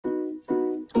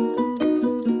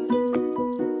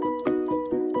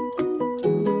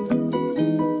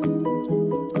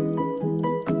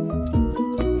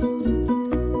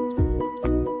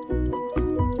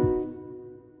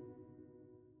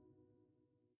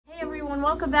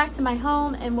everyone, welcome back to my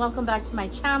home and welcome back to my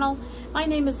channel. My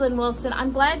name is Lynn Wilson.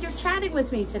 I'm glad you're chatting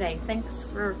with me today. Thanks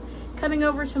for coming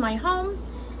over to my home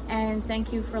and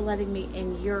thank you for letting me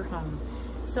in your home.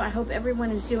 So I hope everyone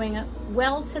is doing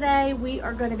well today. We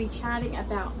are going to be chatting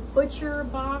about Butcher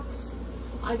Box.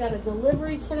 I got a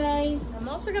delivery today. I'm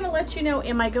also going to let you know,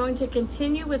 am I going to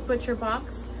continue with Butcher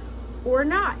Box or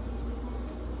not?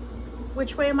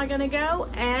 Which way am I going to go?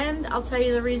 And I'll tell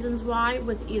you the reasons why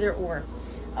with either or.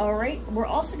 All right, we're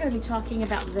also going to be talking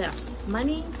about this,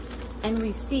 money and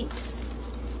receipts.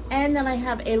 And then I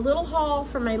have a little haul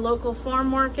from a local farm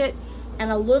market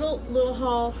and a little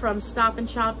haul from Stop and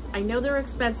Shop. I know they're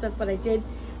expensive, but I did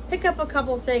pick up a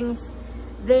couple things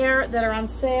there that are on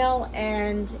sale.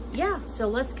 And yeah, so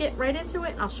let's get right into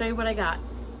it and I'll show you what I got.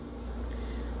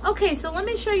 Okay, so let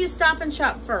me show you Stop and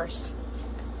Shop first.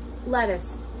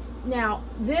 Lettuce. Now,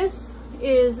 this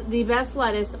is the best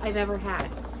lettuce I've ever had.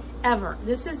 Ever.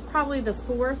 This is probably the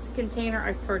 4th container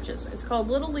I've purchased. It's called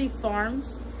Little Leaf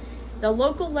Farms. The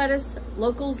local lettuce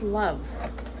locals love.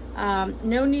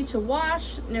 No need to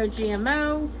wash, no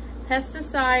GMO,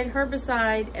 pesticide,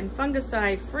 herbicide, and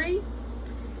fungicide free,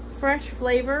 fresh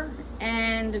flavor,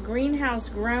 and greenhouse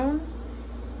grown.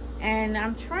 And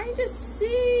I'm trying to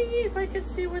see if I can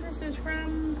see where this is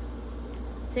from.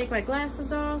 Take my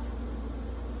glasses off.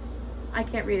 I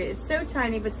can't read it. It's so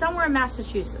tiny, but somewhere in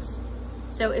Massachusetts.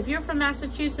 So if you're from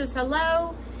Massachusetts,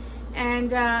 hello.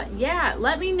 And yeah,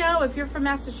 let me know if you're from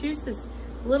Massachusetts.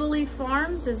 Little Leaf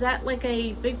Farms, is that like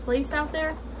a big place out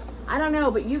there? I don't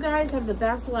know, but you guys have the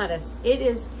best lettuce. It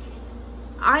is,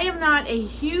 I am not a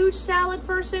huge salad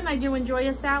person. I do enjoy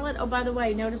a salad. Oh, by the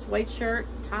way, notice white shirt,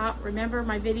 top. Remember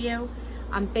my video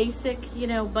on basic, you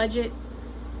know, budget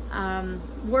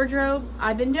wardrobe?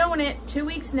 I've been doing it 2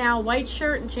 weeks now, white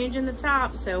shirt and changing the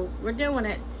top, so we're doing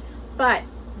it. But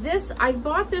this, I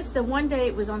bought this the one day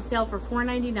it was on sale for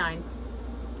 $4.99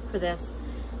 for this.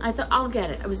 I thought, I'll get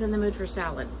it. I was in the mood for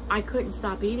salad. I couldn't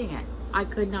stop eating it. I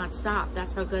could not stop.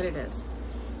 That's how good it is.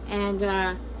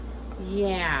 And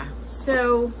yeah,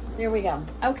 so there we go.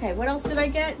 Okay, what else did I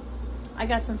get? I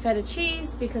got some feta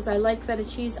cheese because I like feta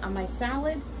cheese on my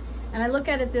salad. And I look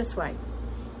at it this way.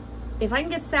 If I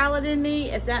can get salad in me,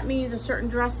 if that means a certain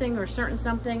dressing or certain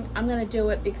something, I'm gonna do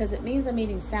it because it means I'm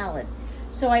eating salad.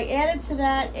 So I added to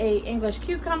that a English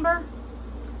cucumber,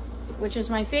 which is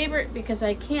my favorite because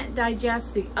I can't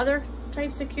digest the other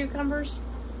types of cucumbers.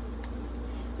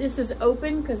 This is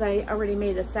open because I already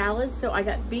made a salad. So I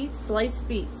got beets, sliced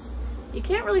beets. You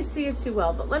can't really see it too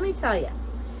well, but let me tell you,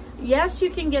 yes, you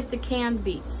can get the canned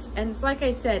beets. And it's like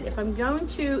I said, if I'm going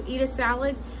to eat a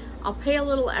salad, I'll pay a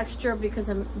little extra because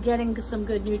I'm getting some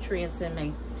good nutrients in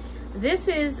me. This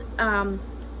is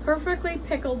perfectly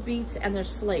pickled beets and they're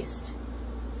sliced.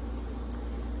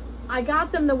 I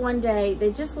got them the one day.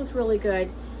 They just looked really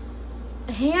good.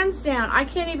 Hands down, I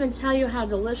can't even tell you how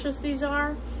delicious these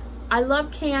are. I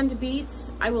love canned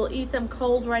beets. I will eat them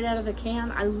cold right out of the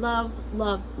can. I love,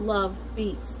 love, love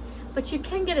beets. But you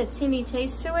can get a tinny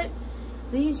taste to it.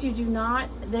 These you do not.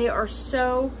 They are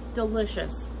so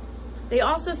delicious. They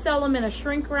also sell them in a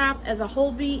shrink wrap as a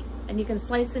whole beet, and you can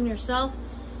slice them yourself.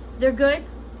 They're good.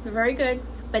 They're very good,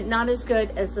 but not as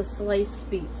good as the sliced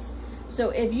beets. So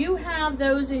if you have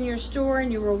those in your store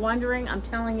and you were wondering, I'm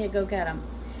telling you, go get them.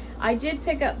 I did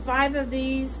pick up 5 of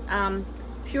these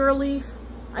Pure Leaf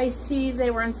iced teas.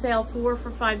 They were on sale 4 for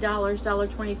 $5,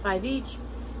 $1.25 each.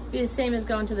 Be the same as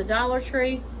going to the Dollar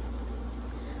Tree.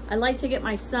 I like to get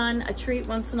my son a treat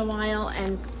once in a while,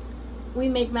 and we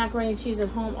make macaroni and cheese at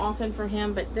home often for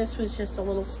him, but this was just a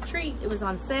little treat. It was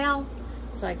on sale,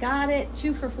 so I got it.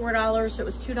 2 for $4, so it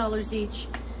was $2 each.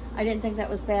 I didn't think that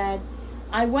was bad.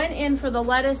 I went in for the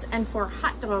lettuce and for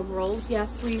hot dog rolls.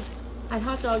 Yes, we had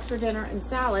hot dogs for dinner and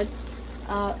salad.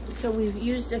 So we've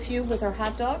used a few with our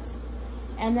hot dogs.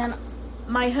 And then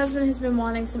my husband has been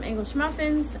wanting some English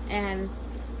muffins, and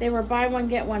they were buy one,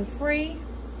 get one free.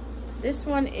 This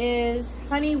one is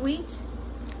honey wheat,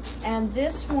 and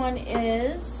this one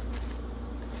is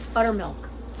buttermilk.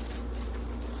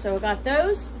 So I got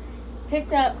those.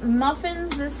 Picked up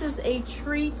muffins. This is a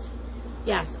treat.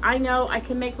 Yes, I know I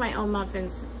can make my own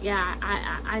muffins. Yeah,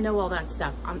 I know all that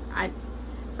stuff. I'm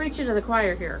preaching to the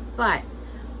choir here. But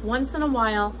once in a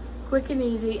while, quick and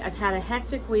easy. I've had a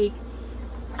hectic week.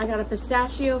 I got a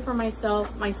pistachio for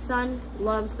myself. My son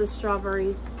loves the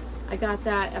strawberry. I got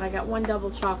that, and I got 1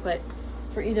 double chocolate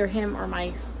for either him or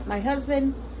my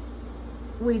husband.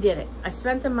 We did it. I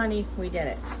spent the money. We did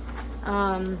it.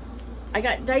 I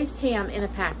got diced ham in a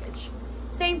package.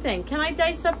 Same thing. Can I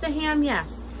dice up the ham?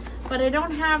 Yes. But I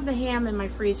don't have the ham in my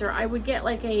freezer. I would get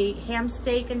like a ham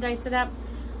steak and dice it up.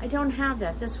 I don't have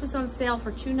that. This was on sale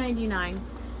for $2.99.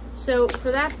 So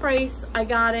for that price, I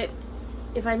got it.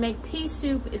 If I make pea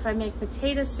soup, if I make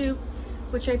potato soup,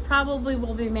 which I probably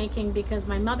will be making because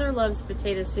my mother loves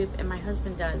potato soup and my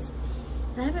husband does.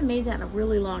 And I haven't made that in a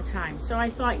really long time. So I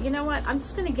thought, you know what? I'm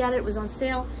just gonna get it. It was on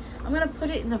sale. I'm gonna put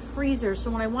it in the freezer. So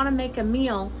when I wanna make a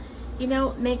meal, you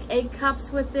know, make egg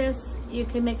cups with this. You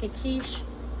can make a quiche.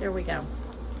 There we go.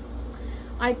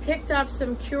 I picked up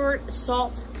some cured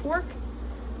salt pork,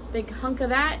 big hunk of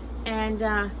that. And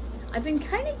I've been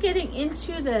kind of getting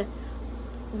into the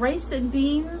rice and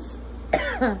beans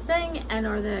thing,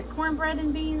 or the cornbread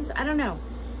and beans. I don't know.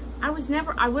 I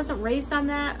wasn't raised on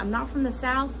that. I'm not from the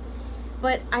South,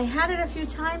 but I had it a few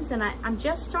times and I'm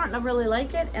just starting to really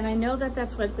like it. And I know that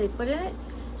that's what they put in it.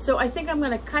 So I think I'm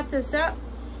going to cut this up,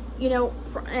 you know,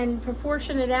 and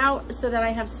proportion it out so that I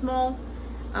have small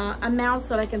amounts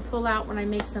that I can pull out when I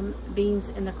make some beans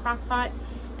in the crock pot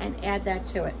and add that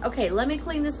to it. Okay, let me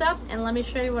clean this up and let me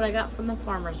show you what I got from the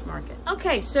farmer's market.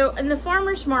 Okay, so in the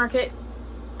farmer's market,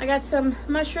 I got some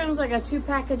mushrooms. I got 2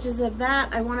 packages of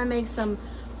that. I want to make some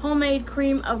homemade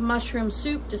cream of mushroom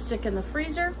soup to stick in the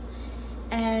freezer.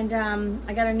 And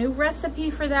I got a new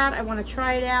recipe for that. I want to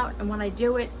try it out. And when I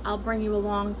do it, I'll bring you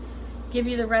along, give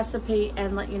you the recipe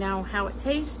and let you know how it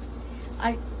tastes.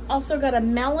 I also got a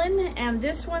melon, and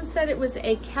this one said it was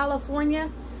a California,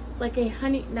 like a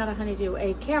not a honeydew,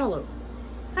 a cantaloupe.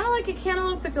 Kind of like a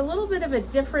cantaloupe. It's a little bit of a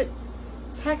different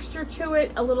texture to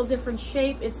it, a little different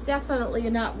shape. It's definitely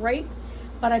not ripe,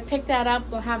 but I picked that up.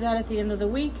 We'll have that at the end of the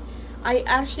week. I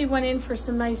actually went in for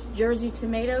some nice Jersey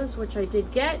tomatoes, which I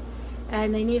did get,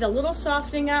 and they need a little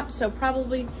softening up, so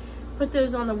probably put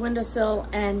those on the windowsill,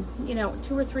 and you know,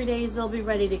 2 or 3 days they'll be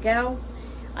ready to go.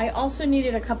 I also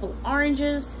needed a couple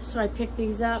oranges, so I picked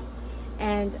these up,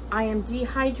 and I am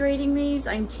dehydrating these.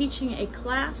 I'm teaching a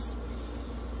class.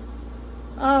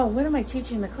 Oh, when am I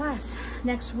teaching the class?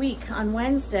 Next week on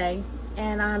Wednesday.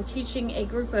 And I'm teaching a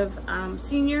group of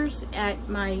seniors at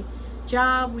my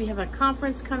job. We have a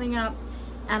conference coming up,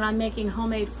 and I'm making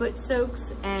homemade foot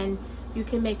soaks. And you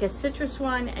can make a citrus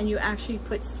one, and you actually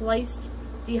put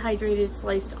dehydrated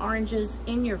sliced oranges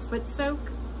in your foot soak.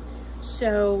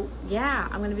 So yeah,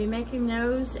 I'm gonna be making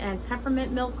those, and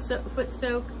peppermint milk foot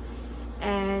soak.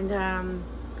 And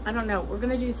I don't know, we're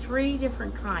gonna do 3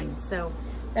 different kinds. So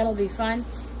that'll be fun.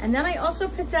 And then I also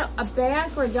picked up a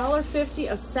bag for $1.50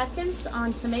 of seconds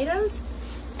on tomatoes.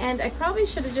 And I probably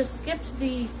should have just skipped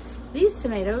these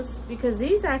tomatoes because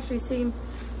these actually seem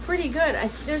pretty good.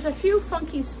 There's a few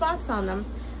funky spots on them,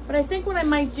 but I think what I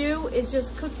might do is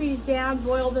just cook these down,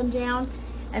 boil them down,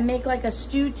 and make like a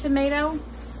stewed tomato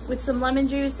with some lemon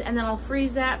juice, and then I'll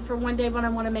freeze that for one day when I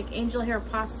want to make angel hair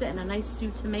pasta and a nice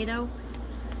stewed tomato.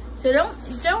 So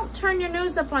don't turn your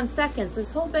nose up on seconds.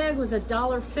 This whole bag was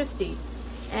 $1.50,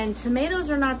 and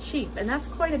tomatoes are not cheap, and that's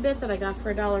quite a bit that I got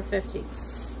for $1.50.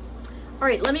 All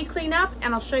right, let me clean up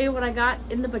and I'll show you what I got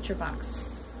in the butcher box.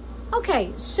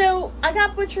 Okay, so I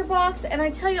got butcher box, and I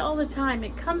tell you all the time,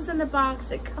 it comes in the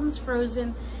box, it comes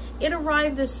frozen. It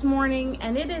arrived this morning,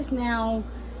 and it is now,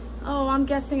 oh, I'm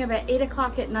guessing about 8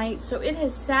 o'clock at night. So it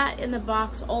has sat in the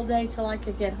box all day till I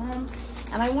could get home.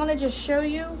 And I want to just show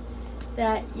you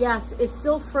that, yes, it's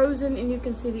still frozen, and you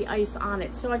can see the ice on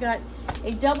it. So I got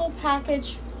a double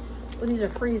package, well, these are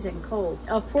freezing cold,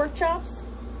 of pork chops.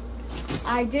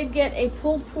 I did get a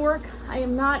pulled pork. I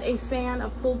am not a fan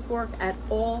of pulled pork at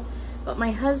all, but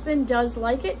my husband does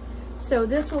like it. So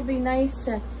this will be nice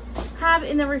to have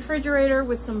in the refrigerator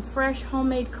with some fresh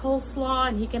homemade coleslaw,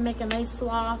 and he can make a nice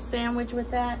slaw sandwich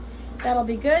with that. That'll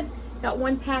be good. Got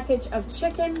 1 package of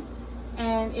chicken,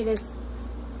 and it is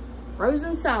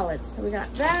frozen solid. So we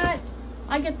got that.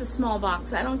 I get the small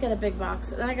box. I don't get a big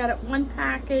box. And I got 1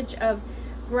 package of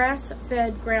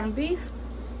grass-fed ground beef.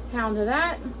 Pound of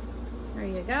that. There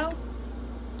you go.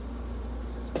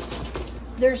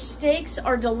 Their steaks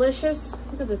are delicious.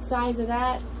 Look at the size of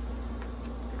that.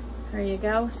 There you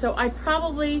go. So I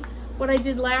probably, what I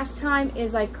did last time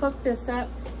is I cooked this up.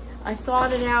 I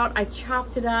thawed it out. I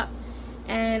chopped it up,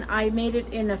 and I made it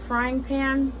in the frying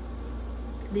pan,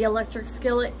 the electric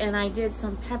skillet, and I did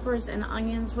some peppers and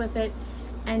onions with it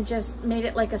and just made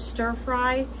it like a stir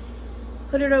fry.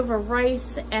 Put it over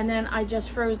rice, and then I just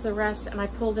froze the rest, and I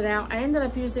pulled it out. I ended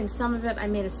up using some of it. I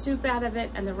made a soup out of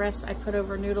it, and the rest I put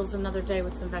over noodles another day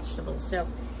with some vegetables. So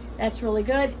that's really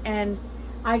good, and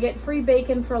I get free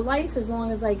bacon for life as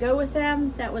long as I go with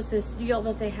them. That was this deal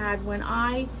that they had when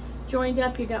I joined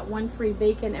up. You got 1 free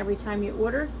bacon every time you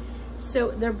ordered.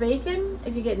 So their bacon,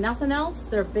 if you get nothing else,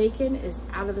 their bacon is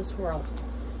out of this world.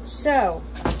 So,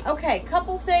 okay,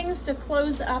 couple things to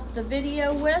close up the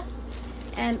video with.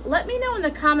 And let me know in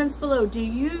the comments below, do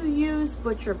you use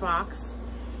ButcherBox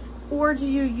or do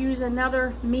you use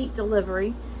another meat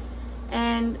delivery?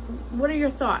 And what are your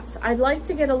thoughts? I'd like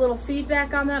to get a little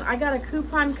feedback on that. I got a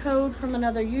coupon code from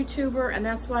another YouTuber, and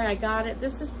that's why I got it.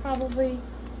 This is probably,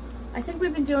 I think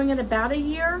we've been doing it about a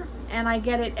year, and I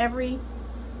get it every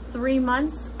 3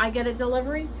 months. I get a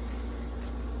delivery.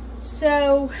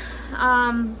 So,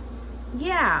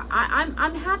 yeah,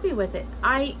 I'm happy with it.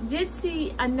 I did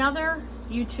see another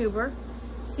YouTuber,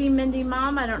 See Mindy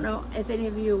Mom. I don't know if any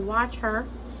of you watch her,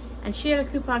 and she had a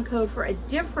coupon code for a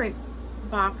different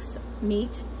box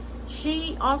meat.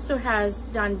 She also has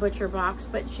done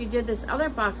ButcherBox, but she did this other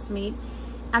box meat,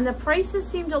 and the prices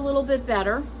seemed a little bit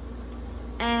better,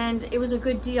 and it was a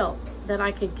good deal that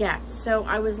I could get. So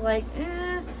I was like,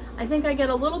 I think I get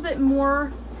a little bit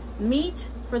more meat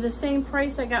for the same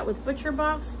price I got with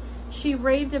ButcherBox. She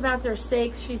raved about their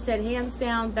steaks. She said hands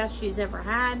down best she's ever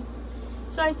had.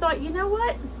 So I thought, you know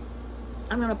what?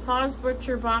 I'm gonna pause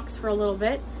ButcherBox for a little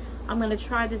bit. I'm gonna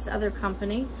try this other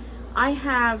company. I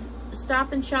have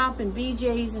Stop and Shop and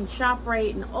BJ's and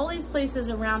ShopRite and all these places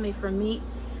around me for meat.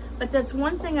 But that's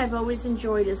one thing I've always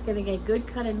enjoyed, is getting a good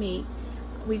cut of meat.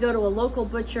 We go to a local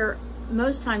butcher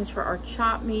most times for our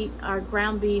chopped meat, our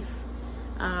ground beef,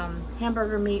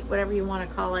 hamburger meat, whatever you want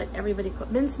to call it.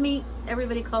 Mince meat,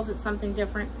 everybody calls it something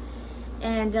different.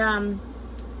 And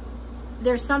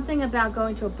there's something about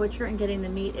going to a butcher and getting the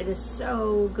meat. It is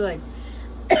so good.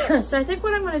 So I think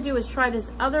what I'm going to do is try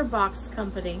this other box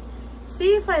company,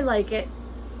 see if I like it.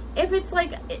 If it's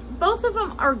like, both of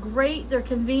them are great, they're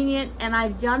convenient, and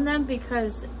I've done them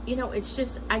because, you know, it's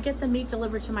just, I get the meat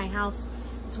delivered to my house.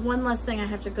 It's one less thing I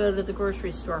have to go to the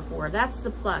grocery store for. That's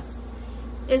the plus.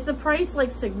 Is the price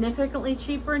like significantly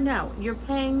cheaper? No, you're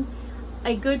paying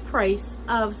a good price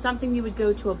of something you would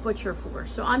go to a butcher for.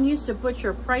 So I'm used to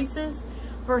butcher prices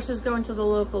versus going to the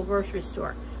local grocery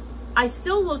store. I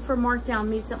still look for marked down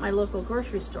meats at my local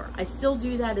grocery store. I still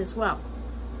do that as well.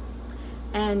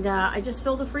 And I just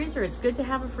fill the freezer. It's good to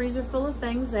have a freezer full of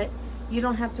things that you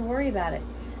don't have to worry about it.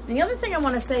 The other thing I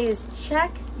want to say is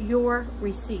check your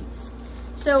receipts.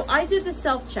 So I did the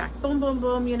self-check. Boom, boom,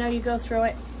 boom. You know, you go through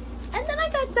it. And then I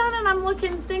got done and I'm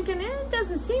looking, thinking, it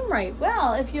doesn't seem right.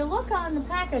 Well, if you look on the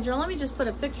package, or let me just put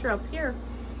a picture up here,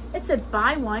 it said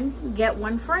buy one, get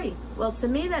one free. Well, to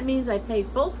me, that means I pay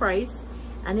full price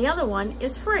and the other one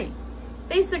is free.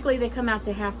 Basically, they come out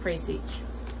to half price each.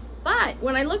 But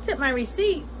when I looked at my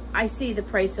receipt, I see the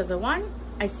price of the one,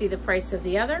 I see the price of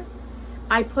the other.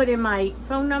 I put in my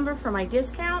phone number for my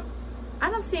discount. I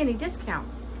don't see any discount.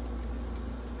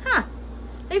 Huh,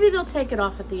 maybe they'll take it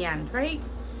off at the end, right?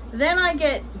 Then I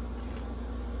get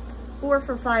 4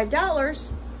 for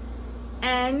 $5,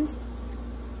 and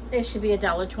it should be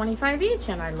 $1.25 each.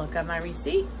 And I look at my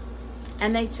receipt,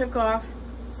 and they took off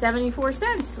 74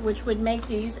 cents, which would make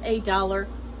these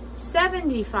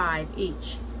 $1.75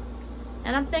 each.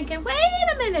 And I'm thinking, wait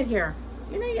a minute here.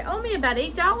 You know, you owe me about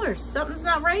 $8. Something's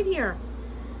not right here.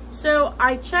 So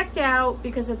I checked out,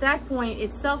 because at that point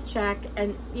it's self-check,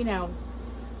 and you know,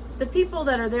 the people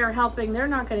that are there helping, they're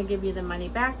not going to give you the money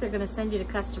back. They're going to send you to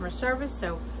customer service.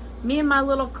 So me and my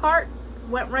little cart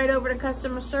went right over to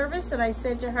customer service, and I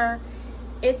said to her,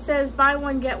 it says buy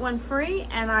one, get one free,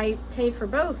 and I paid for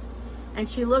both. And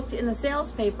she looked in the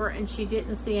sales paper and she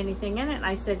didn't see anything in it. And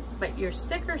I said, but your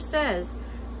sticker says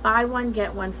buy one,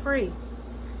 get one free.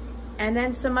 And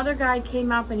then some other guy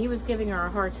came up and he was giving her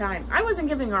a hard time. I wasn't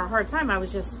giving her a hard time. I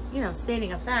was just, you know,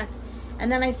 stating a fact. And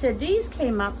then I said, these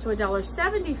came up to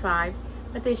 $1.75,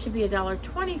 but they should be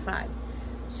 $1.25.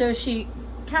 So she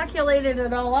calculated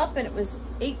it all up, and it was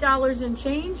 $8 and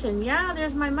change. And yeah,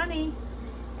 there's my money.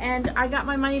 And I got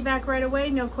my money back right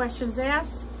away, no questions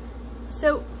asked.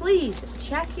 So please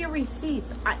check your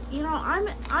receipts. You know,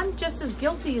 I'm just as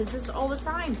guilty as this all the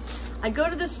time. I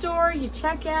go to the store, you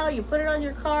check out, you put it on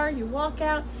your car, you walk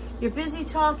out, you're busy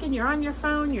talking, you're on your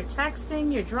phone, you're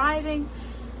texting, you're driving.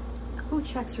 Who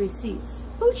checks receipts?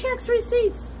 Who checks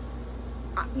receipts?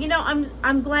 You know,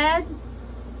 I'm glad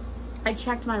I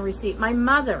checked my receipt. My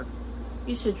mother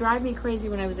used to drive me crazy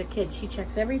when I was a kid. She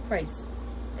checks every price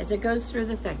as it goes through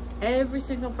the thing. Every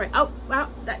single price. Oh, wow,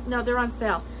 no, they're on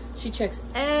sale. She checks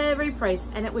every price,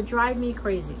 and it would drive me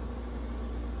crazy.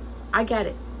 I get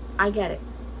it. I get it.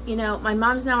 You know, my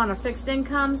mom's now on a fixed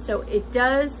income, so it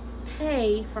does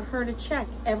pay for her to check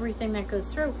everything that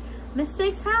goes through.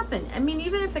 Mistakes happen. I mean,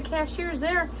 even if a cashier's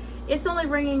there, it's only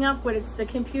ringing up what the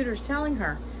computer's telling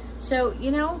her. So,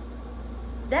 you know,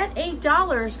 that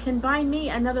 $8 can buy me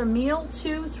another meal,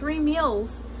 2, 3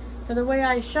 meals. For the way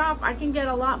I shop, I can get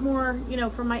a lot more, you know,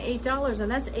 for my $8,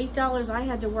 and that's $8 I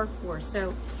had to work for.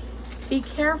 So Be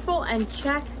careful and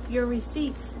check your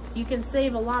receipts. You can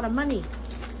save a lot of money.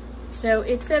 So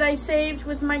it said I saved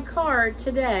with my card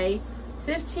today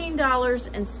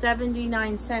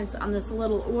 $15.79 on this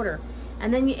little order.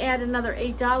 And then you add another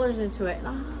 $8 into it.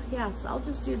 Oh, yes, I'll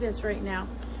just do this right now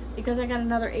because I got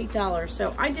another $8.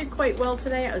 So I did quite well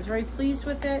today. I was very pleased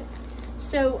with it.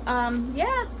 So,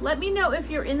 yeah, let me know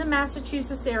if you're in the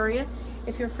Massachusetts area,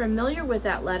 if you're familiar with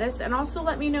that lettuce. And also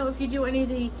let me know if you do any of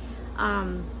the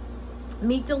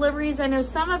meat deliveries. I know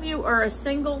some of you are a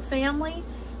single family.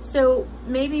 So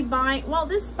maybe buying, well,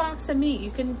 this box of meat, you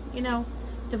can, you know,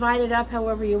 divide it up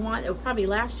however you want. It will probably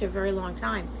last you a very long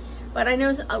time. But I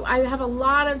know I have a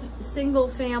lot of single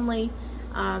family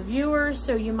viewers,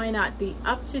 so you might not be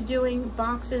up to doing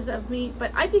boxes of meat,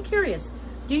 but I'd be curious.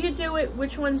 Do you do it?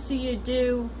 Which ones do you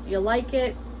do? You like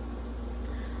it?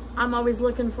 I'm always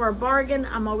looking for a bargain.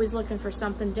 I'm always looking for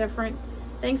something different.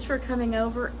 Thanks for coming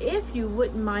over. If you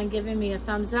wouldn't mind giving me a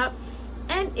thumbs up,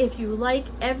 and if you like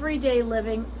everyday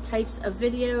living types of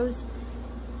videos,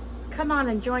 come on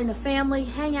and join the family.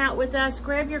 Hang out with us.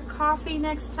 Grab your coffee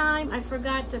next time. I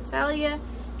forgot to tell you.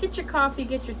 Get your coffee,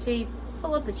 get your tea,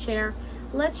 pull up a chair.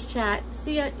 Let's chat.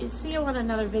 See you on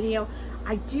another video.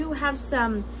 I do have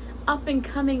some up and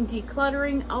coming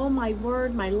decluttering. Oh my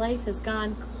word, my life has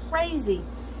gone crazy.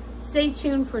 Stay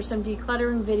tuned for some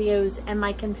decluttering videos and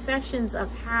my confessions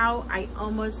of how I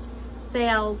almost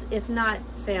failed, if not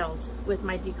failed, with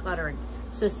my decluttering.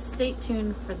 So stay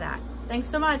tuned for that. Thanks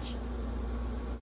so much.